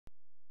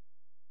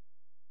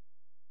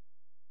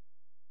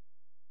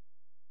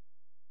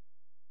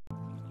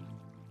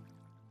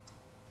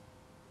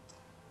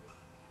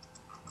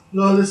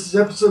Hello, this is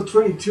episode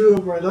 22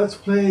 of our Let's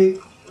Play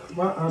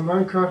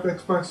Minecraft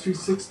Xbox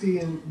 360,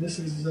 and this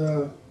is,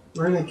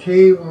 we're in a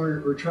cave and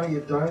we're trying to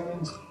get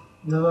diamonds.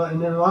 And in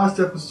the last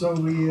episode,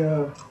 we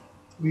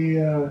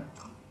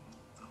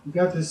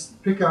got this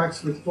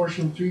pickaxe with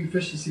Fortune 3,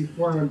 Efficiency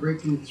 4, and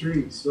Unbreaking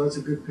 3, so that's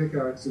a good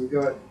pickaxe. And we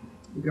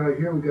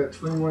got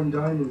 21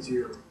 diamonds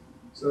here,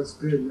 so that's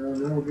good.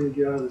 Now we're going to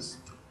get out of this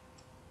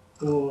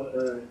hole,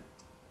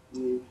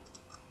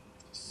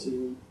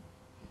 see.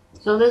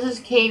 So this is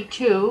cave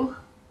 2,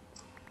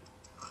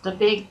 the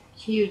big,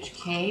 huge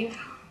cave.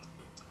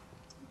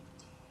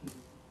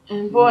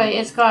 And boy,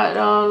 it's got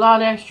a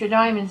lot of extra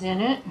diamonds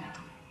in it.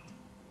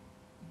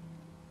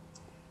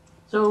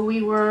 So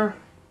we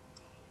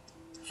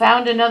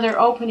found another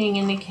opening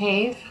in the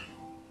cave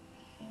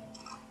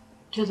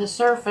to the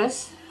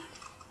surface.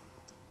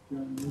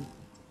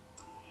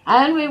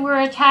 And we were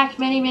attacked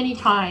many, many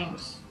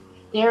times.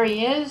 There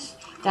he is,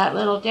 that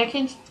little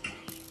Dickens.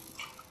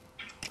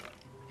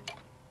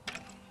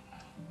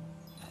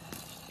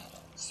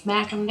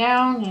 Smack him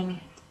down and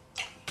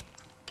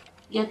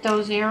get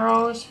those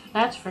arrows,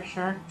 that's for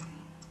sure.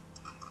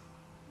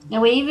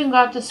 And we even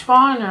got the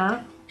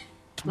spawner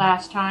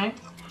last time.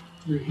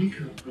 Where'd he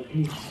come from?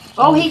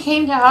 Oh, he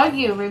came to hug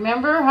you,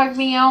 remember? Hug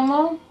me,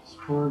 Elmo?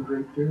 Spawned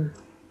right there.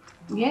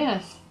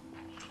 Yes.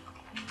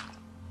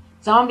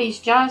 Zombies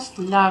just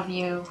love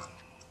you.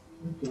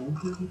 Yeah,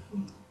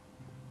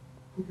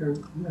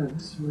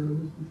 this is where I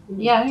was before.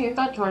 Yeah, you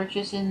got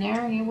torches in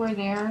there. You were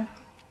there.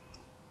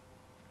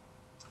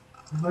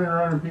 I went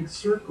around a big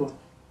circle.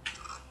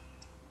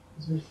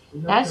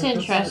 That's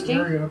interesting.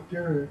 That area up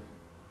there.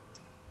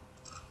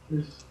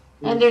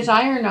 And there's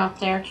iron up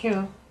there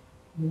too.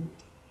 Yeah.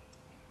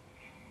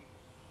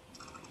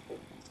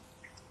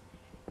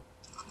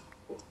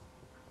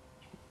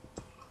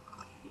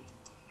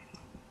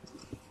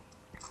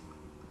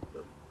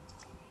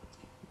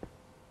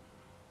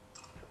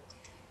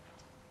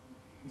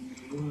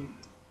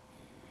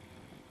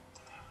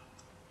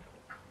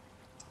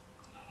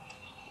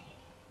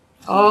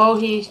 Oh,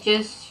 he's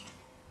just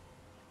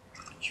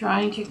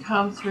trying to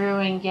come through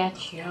and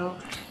get you.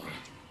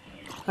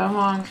 Come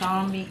on,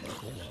 zombie.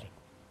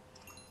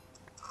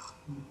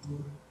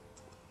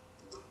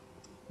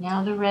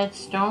 Now the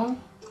redstone.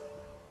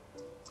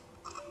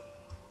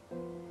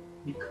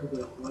 You could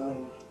have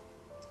wow.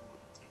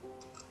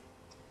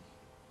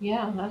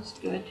 Yeah, that's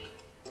good.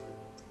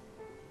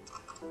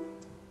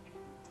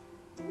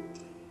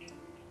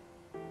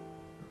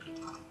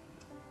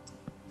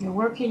 You're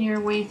working your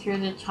way through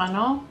the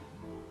tunnel.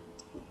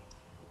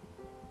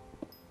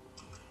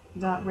 You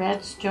got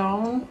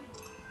redstone.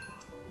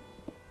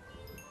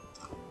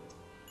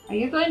 Are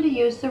you going to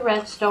use the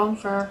redstone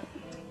for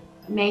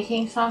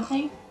making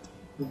something?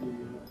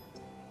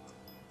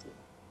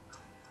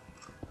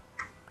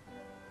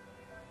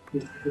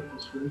 Pick up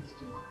this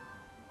redstone.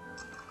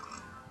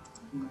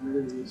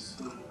 There it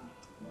is.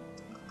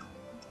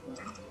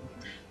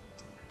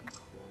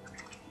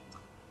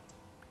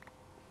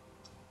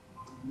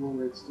 More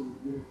redstone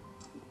here.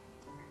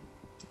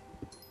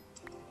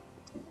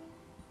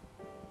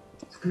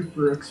 It's good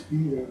for XP,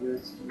 that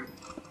redstone.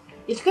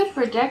 It's good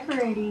for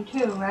decorating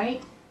too,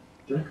 right?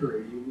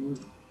 Decorating,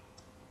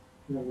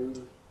 yeah,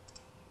 really.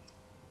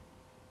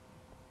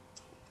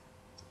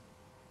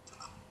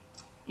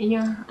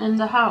 In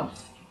the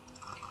house.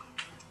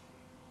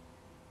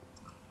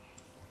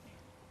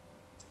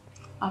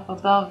 Up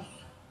above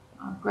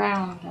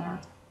ground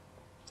there.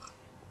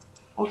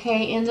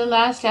 Okay, in the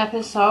last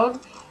episode,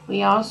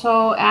 we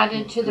also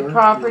added to the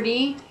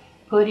property,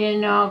 put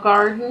in a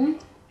garden.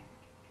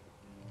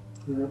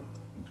 Yeah.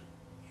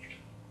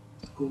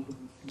 Let's go over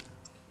here.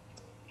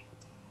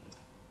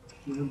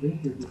 Yeah, I've been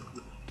here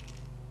before.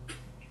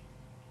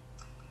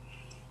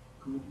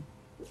 Good.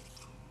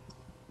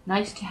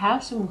 Nice to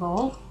have some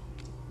gold.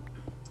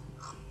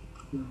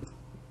 Yeah.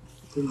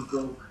 Thing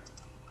broke.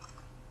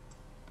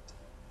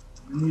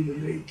 I need to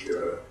make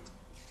a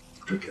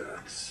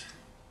pickaxe.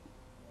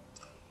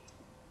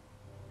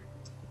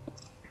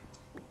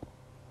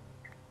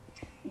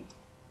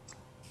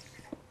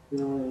 You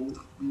know,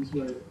 I use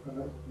my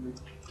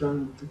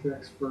diamond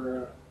pickaxe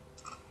for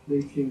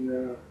making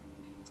you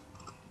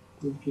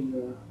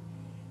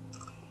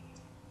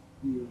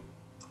know.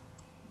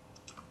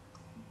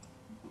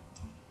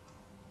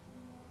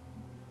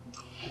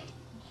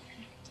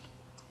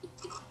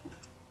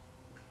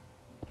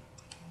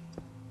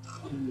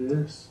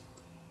 This.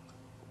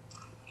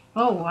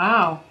 Oh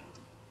wow.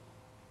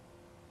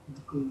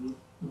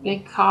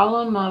 Big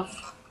column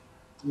of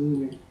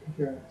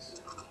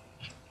Pickaxe.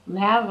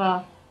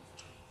 lava.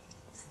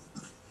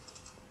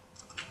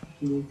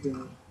 Make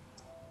a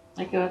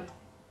Like a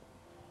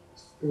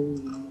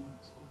stone.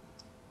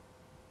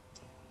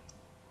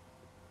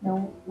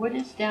 no, what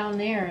is down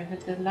there? Is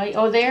it the light?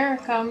 Oh, there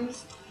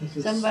comes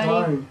somebody.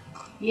 Slime.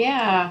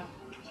 Yeah,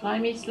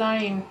 slimy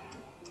slime.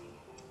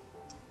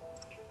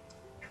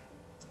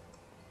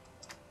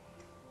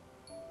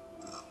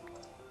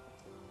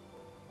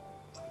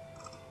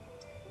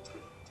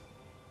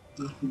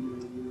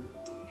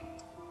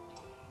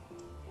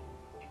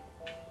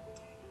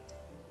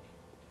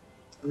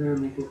 I'm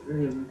gonna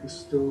make a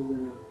stove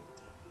and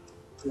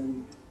a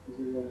thing.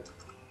 I'm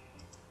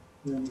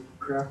gonna make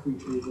a crafting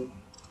table.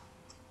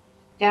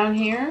 Down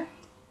here?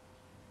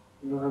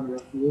 I don't have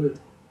enough wood.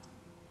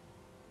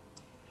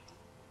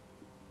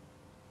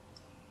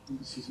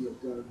 This is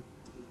not done.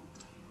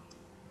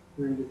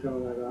 I'm gonna get all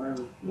that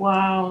iron.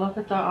 Wow, look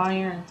at the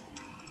iron.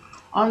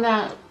 On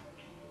that,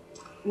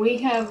 we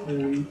have... I'm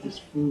gonna eat this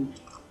food.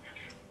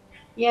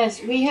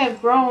 Yes, we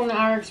have grown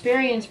our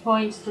experience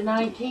points to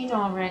 19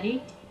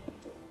 already.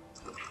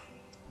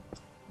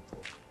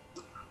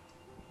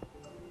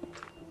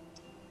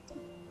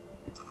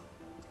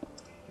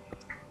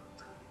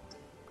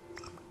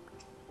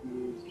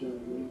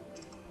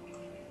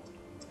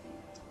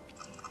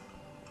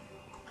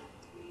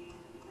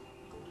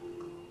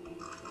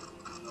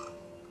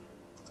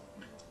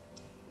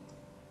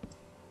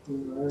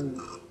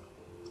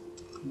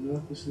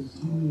 No, this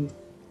is you.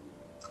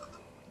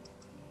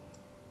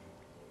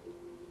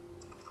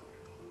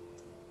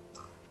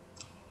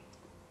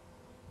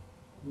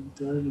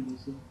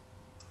 Diamonds.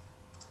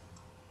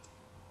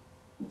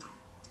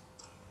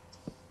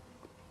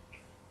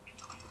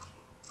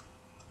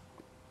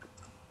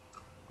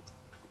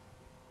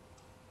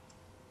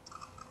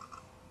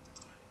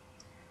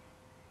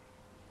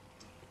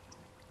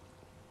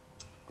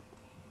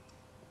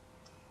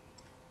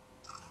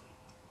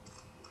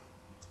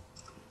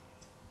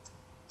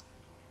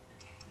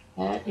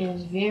 That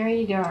is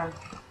very dark.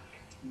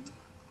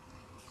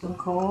 Some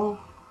coal.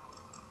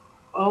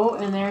 Oh,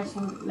 and there's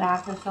some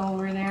lapis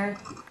over there.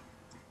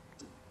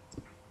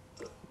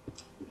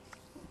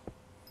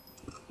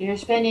 You're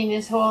spending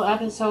this whole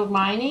episode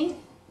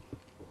mining?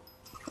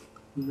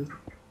 Mm-hmm.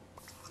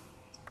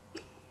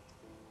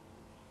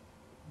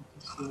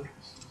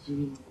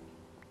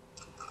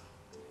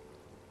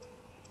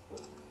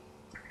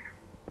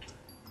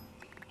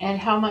 And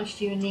how much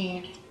do you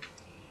need?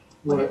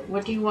 What?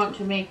 What do you want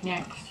to make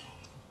next?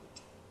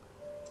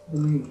 I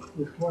mean,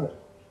 with what?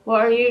 Well,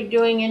 are you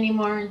doing any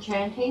more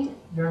enchanting?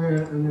 Yeah,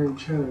 I'm gonna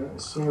enchant a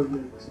sword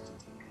next.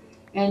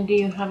 And do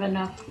you have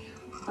enough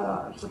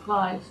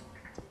supplies?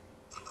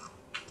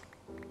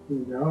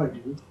 Now I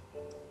do.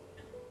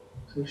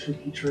 So I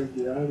should be trying to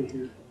get out of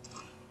here.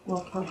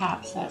 Well,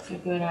 perhaps that's a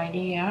good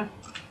idea.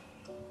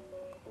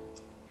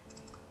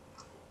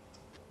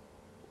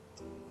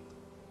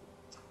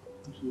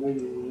 There's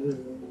light over there.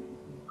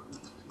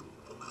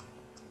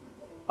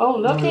 Oh,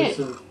 look It's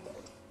it!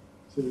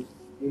 It's an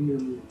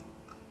enderman.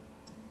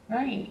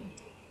 Right.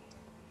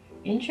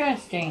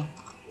 Interesting.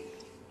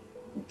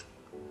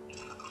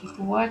 Keep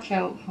a watch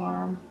out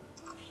for him.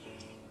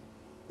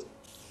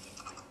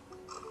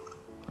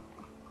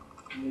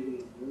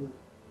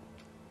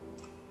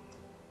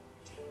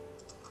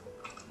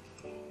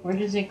 Where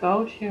does it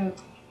go to?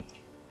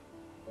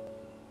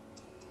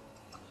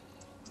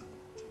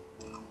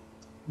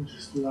 It's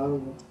just lava.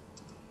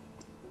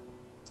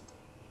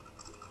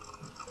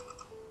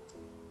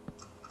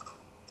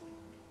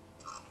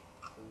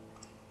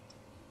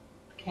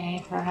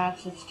 Okay,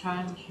 perhaps it's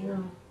time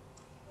to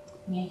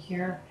make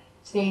your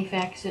safe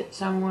exit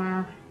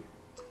somewhere.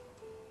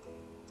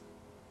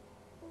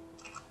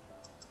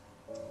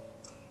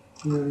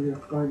 Yeah, I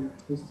gotta find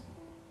it.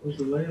 There's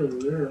a light over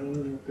there. I don't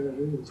know what that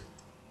is.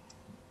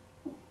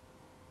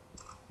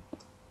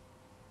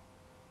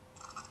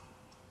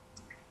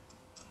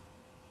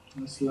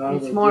 It's lava.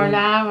 It's more again.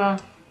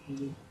 lava.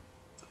 Mm-hmm.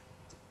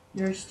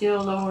 You're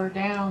still lower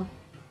down.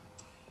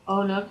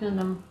 Oh, look at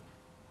them.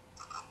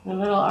 The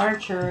little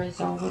archer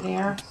is over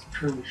there. It's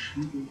trying to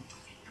shoot me.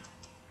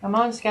 Come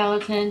on,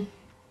 skeleton.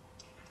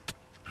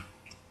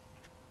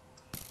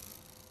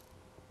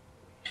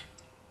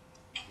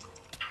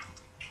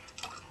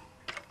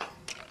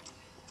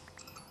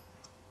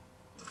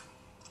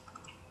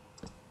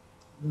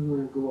 I'm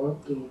gonna go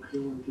up though because I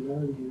want to get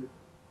out of here.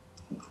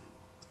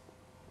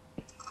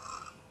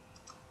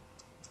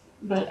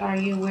 But are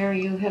you where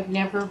you have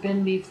never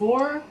been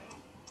before?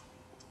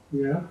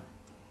 Yeah.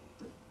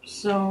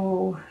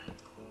 So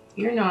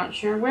you're not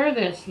sure where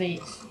this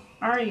leads,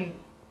 are you?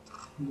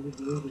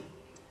 Really.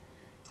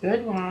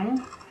 Good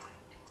one.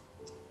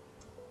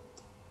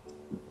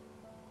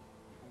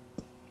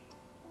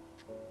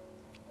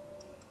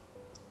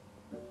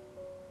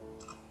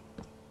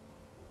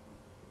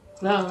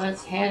 Well,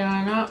 let's head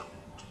on up.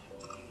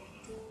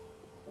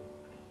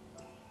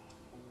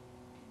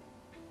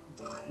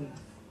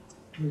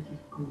 Let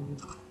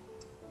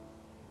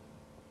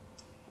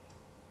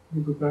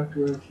me go back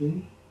to where I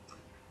came.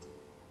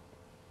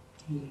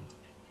 Yeah.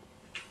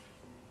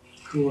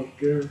 Go up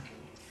there.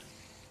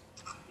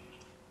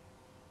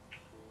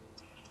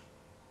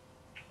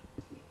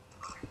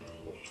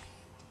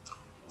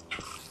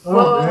 Oh,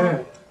 Whoa.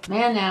 man.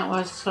 Man, that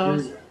was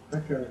close.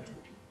 Okay.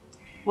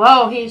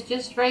 Whoa, he's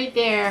just right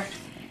there.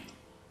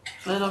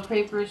 Little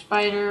creeper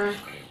spider.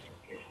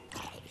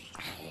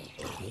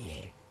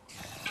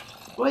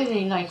 Boy,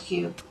 they like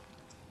you.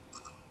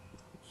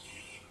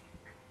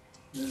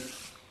 Yeah.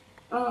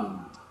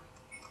 Oh.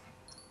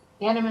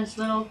 Venomous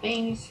little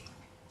things.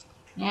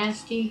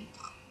 Nasty.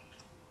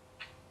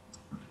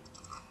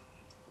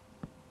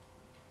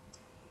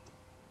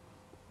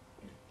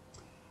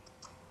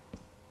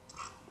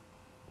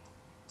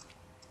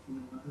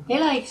 They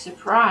like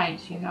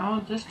surprise, you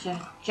know, just to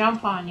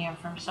jump on you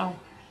from some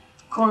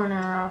corner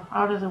or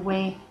out of the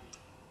way.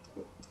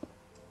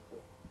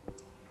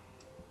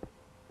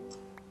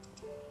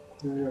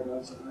 Yeah,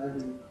 that's out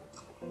of here.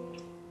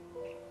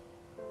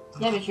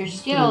 Yeah, but you're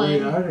still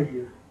in. Out of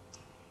here.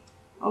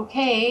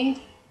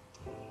 Okay.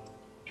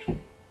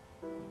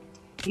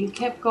 You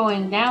kept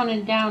going down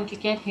and down to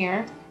get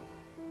here.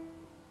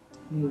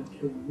 I'm gonna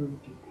kill them.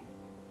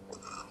 It's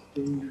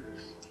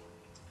dangerous.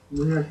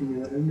 Maybe I can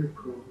get an ender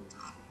pearl.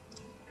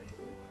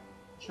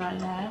 Try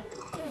that.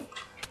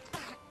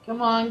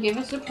 Come on, give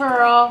us a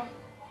pearl.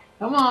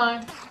 Come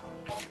on.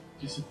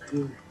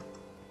 Disappeared.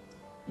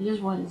 You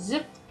just went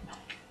zip.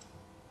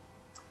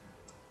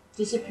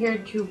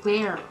 Disappeared to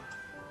where?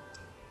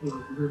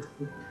 Oh,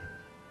 here.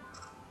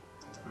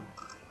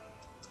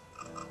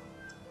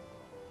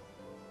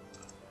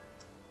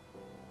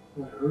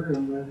 I heard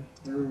him, but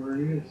I don't know where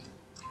he is.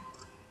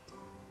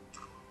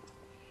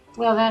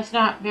 Well, that's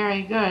not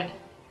very good.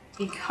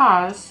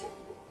 Because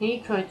he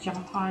could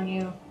jump on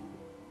you.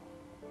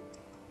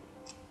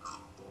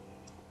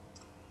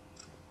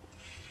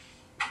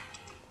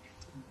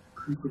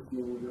 Creeper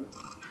blowing up.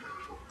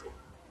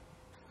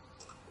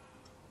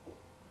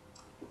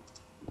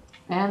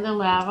 And the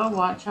lava.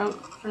 Watch out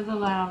for the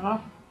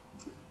lava.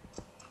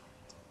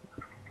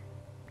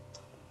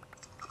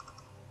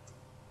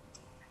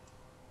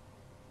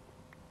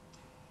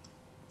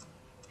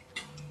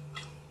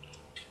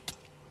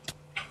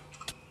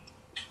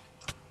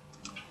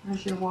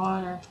 There's your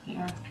water there.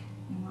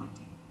 Yeah.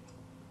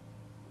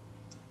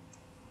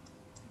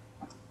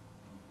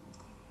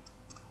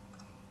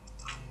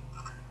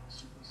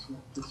 So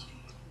this one.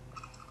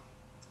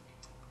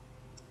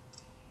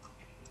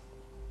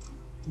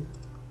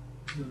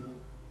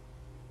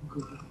 Go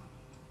ahead.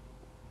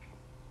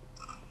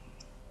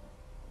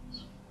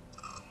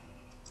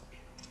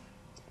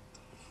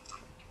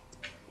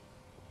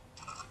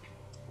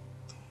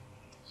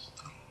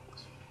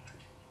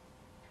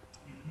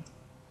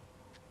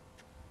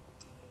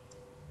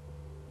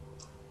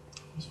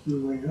 Must be a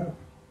way up.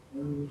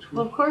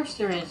 Well, of course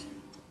there is.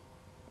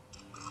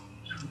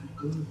 It's really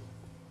good.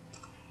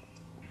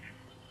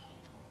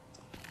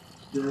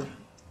 Yeah.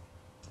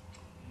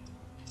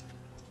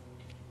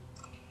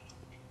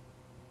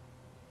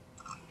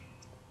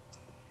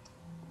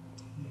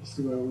 That's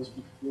the way I was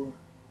before.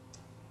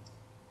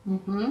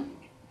 Mm-hmm.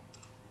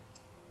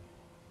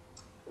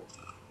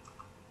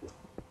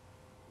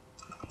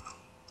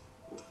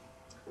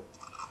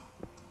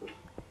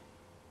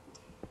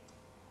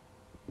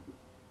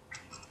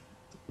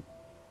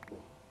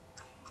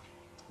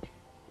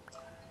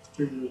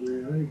 Figure a way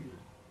out of here.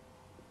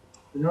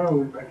 You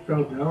know, I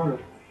fell down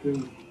and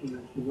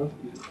I came up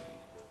here.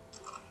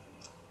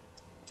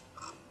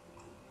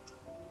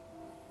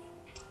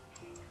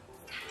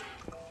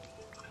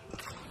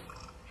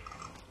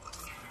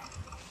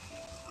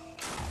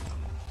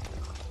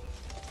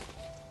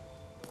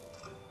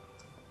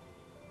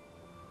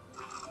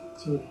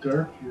 It's so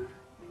dark here.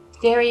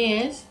 There he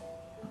is.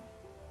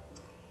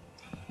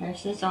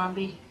 There's the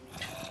zombie.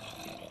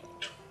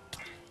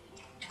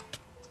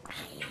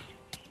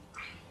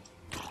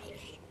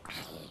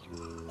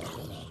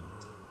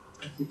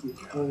 I think we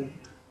got it.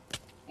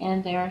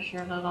 And there's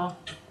your little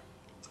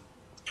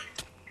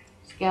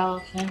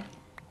skeleton.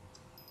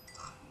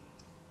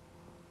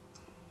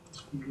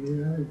 Must be a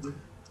way out of here.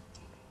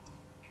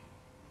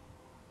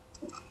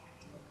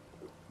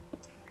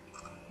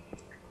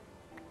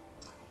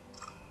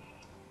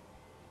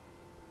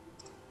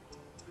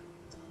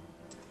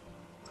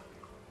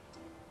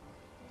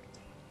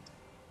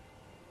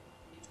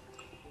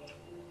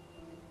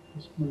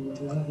 Must be a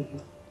way out of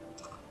here.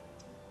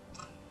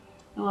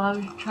 Well,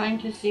 I'm trying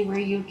to see where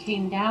you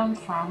came down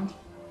from.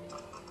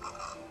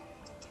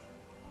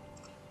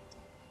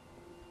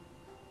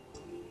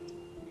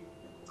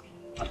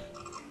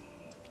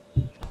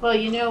 Well,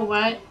 you know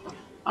what?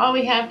 All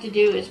we have to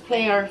do is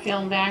play our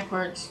film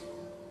backwards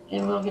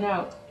and we'll get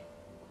out.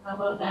 How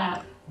about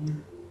that?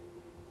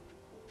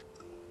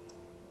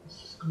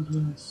 Let's just go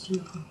down this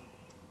circle.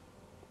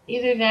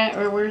 Either that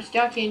or we're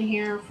stuck in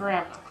here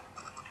forever.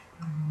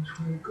 I don't know which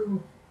way to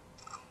go.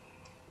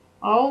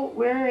 Oh,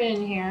 we're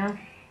in here.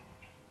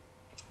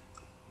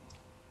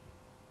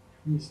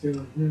 You stay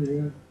on here,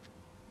 yeah.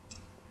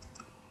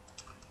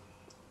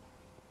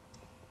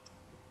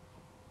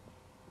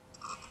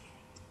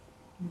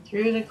 And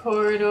through the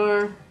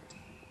corridor.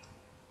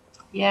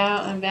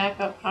 Yeah, and back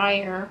up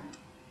higher.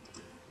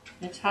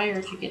 It's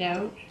higher to get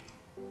out.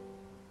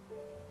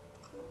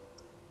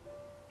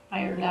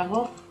 Higher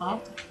level,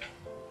 up.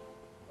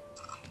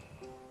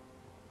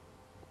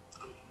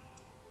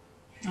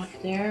 Up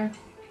there.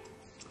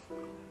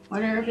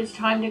 Wonder if it's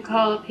time to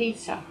call a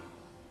pizza.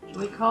 Should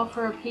we call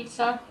for a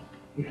pizza?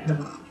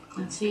 Yeah.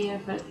 And see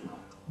if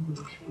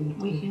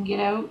we can get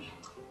out?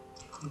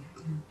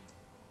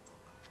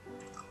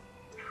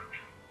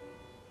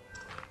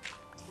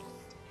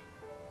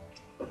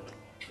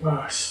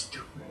 Ah,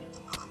 stupid.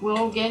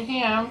 We'll get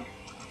him.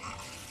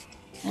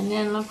 And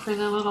then look for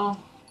the little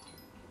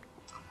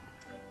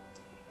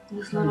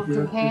This little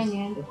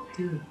companion. Up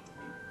here.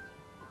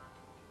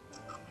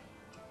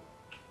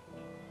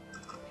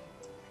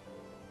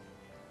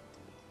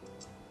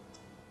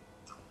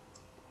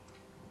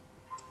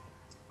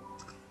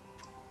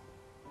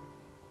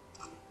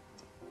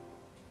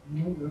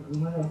 No, I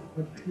went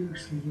up here.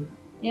 So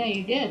Yeah,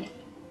 you did.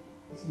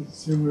 this is the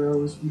same where I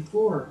was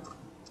before.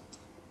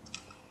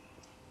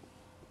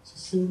 It's the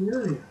same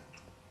area.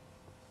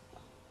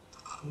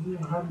 I don't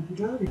know how to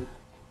get out of here.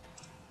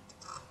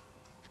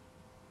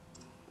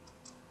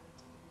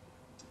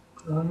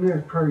 I'm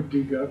gonna probably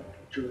dig up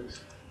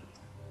Joyce.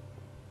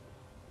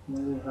 I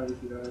don't know how to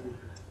get out of here.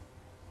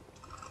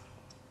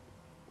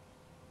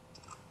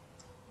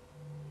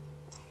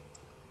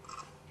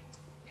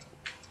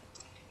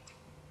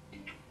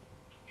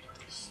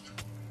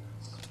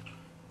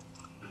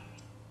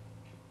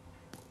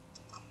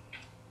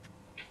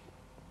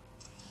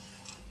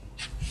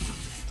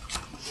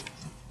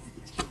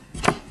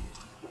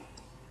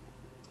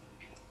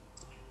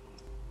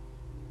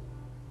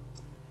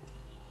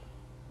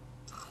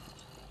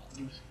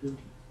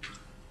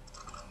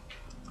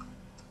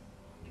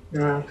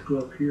 Yeah, I have to go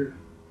up here.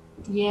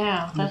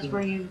 Yeah, that's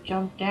where you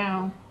jumped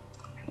down.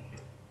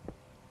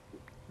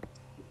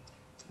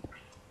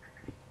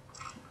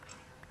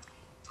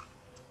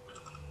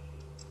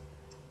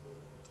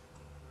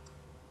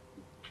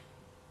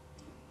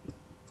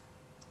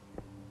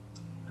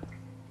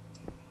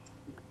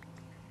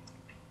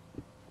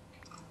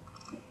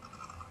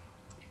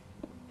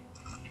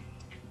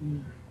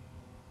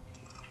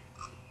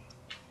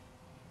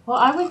 Well,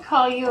 I would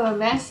call you a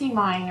messy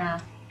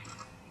miner.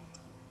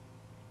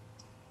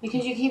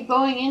 Because you keep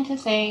going into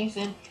things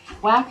and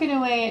whacking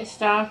away at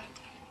stuff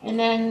and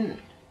then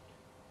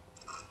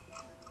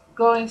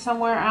going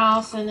somewhere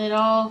else, and it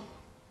all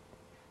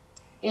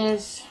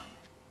is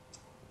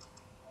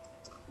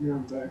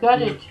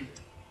gutted.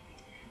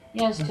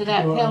 Yes, to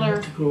that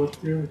pillar.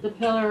 The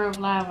pillar of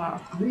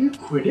lava. Will you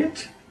quit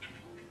it?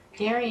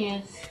 There he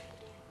is.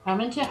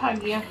 Coming to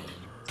hug you.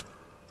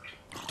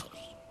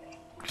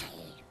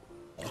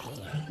 I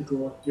have to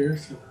go up there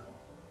somehow.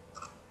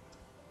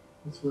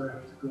 That's where I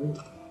have to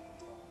go.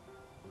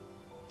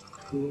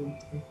 I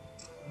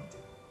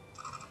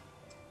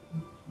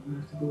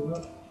have to go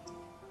up.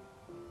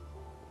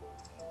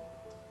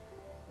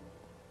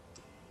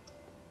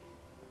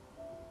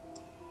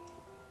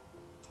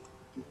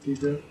 To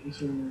dig up,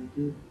 that's what I'm going to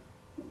do.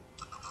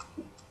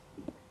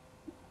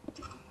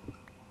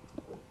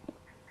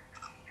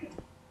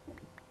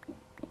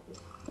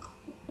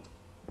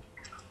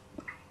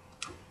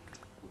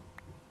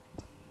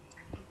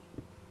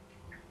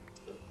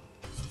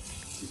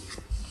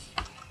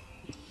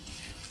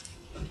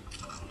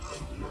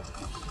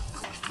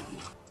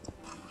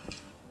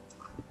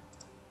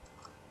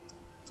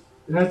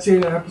 And that's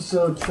in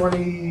episode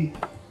 21?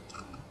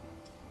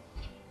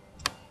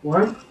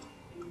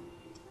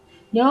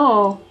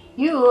 No,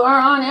 you are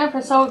on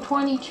episode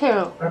 22.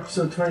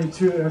 Episode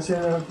 22. That's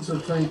in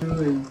episode 22,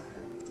 and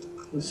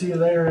we'll see you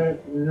later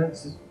at the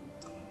next.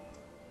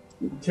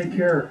 Take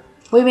care.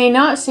 We may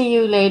not see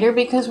you later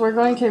because we're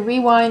going to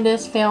rewind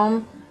this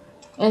film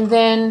and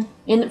then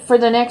for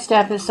the next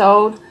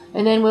episode,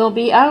 and then we'll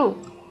be out.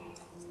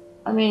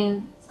 I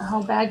mean,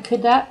 how bad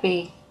could that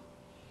be?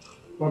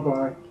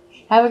 Bye-bye.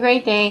 Have a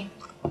great day.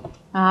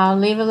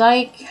 Leave a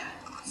like,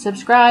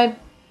 subscribe,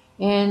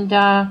 and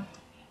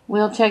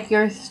we'll check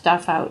your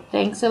stuff out.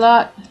 Thanks a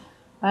lot.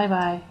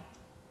 Bye-bye.